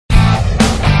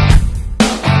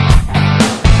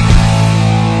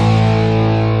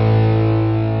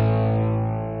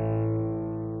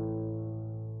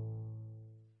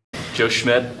Joe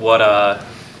Schmidt,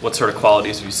 what sort of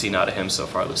qualities have you seen out of him so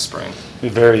far this spring? A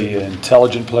very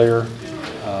intelligent player.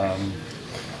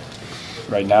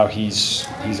 Right now he's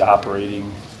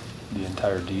operating the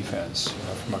entire defense,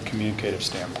 from a communicative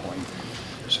standpoint.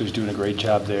 So he's doing a great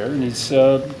job there, and he's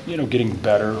getting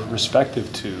better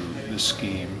respective to the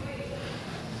scheme.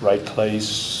 Right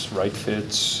place, right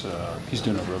fits. He's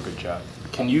doing a real good job.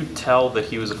 Can you tell that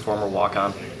he was a former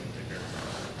walk-on?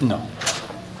 No.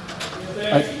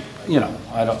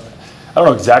 I don't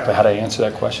know exactly how to answer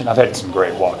that question. I've had some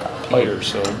great walk-on players,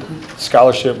 so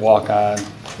scholarship, walk-on,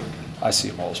 I see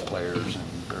them all as players, and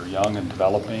they're young and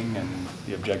developing, and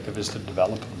the objective is to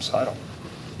develop them, so I don't.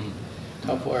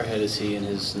 How far ahead is he in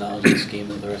his knowledge of the scheme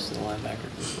of the rest of the linebacker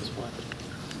group at this point?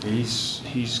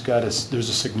 There's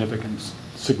a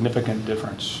significant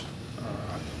difference.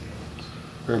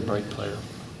 Very bright player.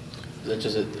 Is that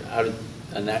just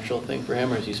a natural thing for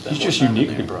him, or has he spent He's more just time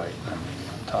uniquely in there? bright. I mean,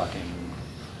 I'm talking,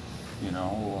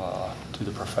 to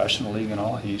the professional league and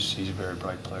all, he's a very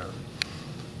bright player.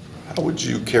 How would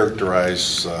you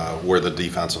characterize where the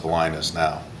defensive line is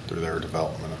now through their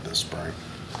development of this spring?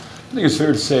 I think it's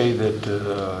fair to say that,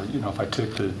 if I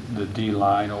took the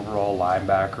D-line, overall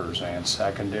linebackers and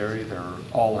secondary, they're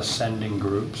all ascending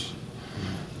groups.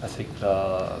 I think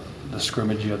the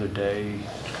scrimmage the other day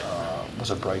was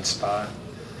a bright spot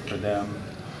for them,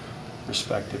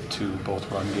 respective to both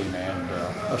run game and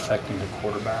affecting the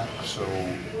quarterback. So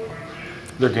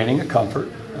they're gaining a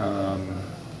comfort.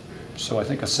 So I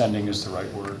think ascending is the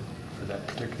right word for that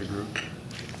particular group.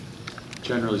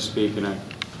 Generally speaking,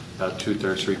 about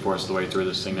 2/3, 3/4 of the way through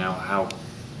this thing now, how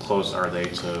close are they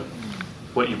to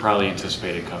what you probably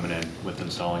anticipated coming in with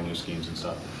installing new schemes and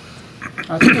stuff?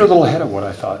 I think they're a little ahead of what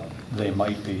I thought they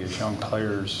might be as young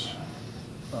players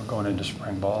going into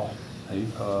spring ball.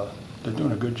 They're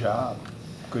doing a good job.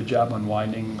 Good job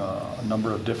unwinding a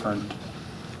number of different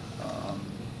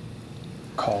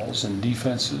calls and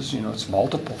defenses. It's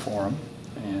multiple for them,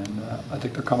 and I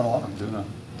think they're coming along,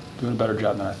 doing a better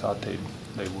job than I thought they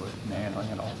would in handling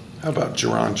it all. How about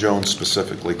Jerron Jones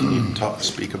specifically? Can you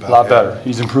speak about A lot him? better.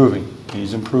 He's improving.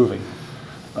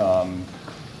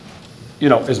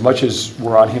 As much as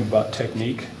we're on him about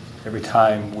technique, every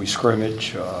time we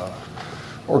scrimmage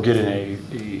or get in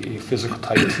a physical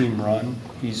type team run,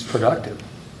 he's productive.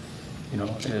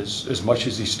 As much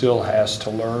as he still has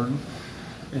to learn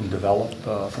and develop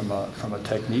from a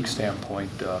technique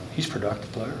standpoint, he's a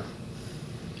productive player.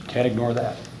 Can't ignore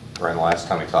that. Brian, the last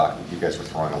time we talked, you guys were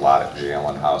throwing a lot at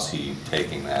Jalen. How's he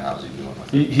taking that? How's he doing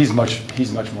with it? He's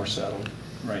much more settled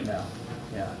right now.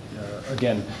 Yeah.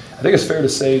 Again, I think it's fair to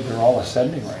say they're all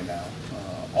ascending right now.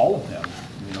 All of them.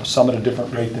 Some at a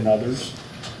different rate than others.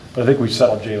 But I think we've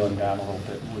settled Jalen down a little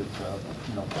bit with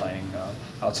playing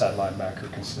outside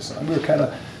linebacker consistently. We were kind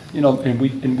of,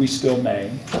 and we still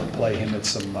may play him at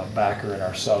some backer in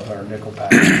our sub or nickel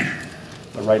package.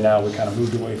 But right now we kind of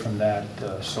moved away from that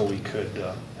so we could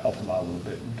help him out a little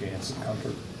bit and gain some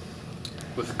comfort.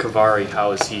 With Kavari,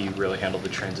 how has he really handled the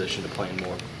transition to playing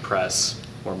more press,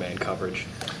 more man coverage?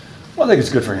 Well, I think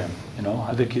it's good for him.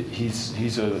 I think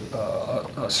he's a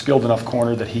skilled enough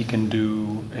corner that he can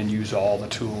do and use all the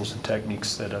tools and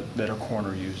techniques that a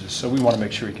corner uses. So we want to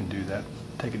make sure he can do that,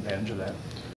 take advantage of that.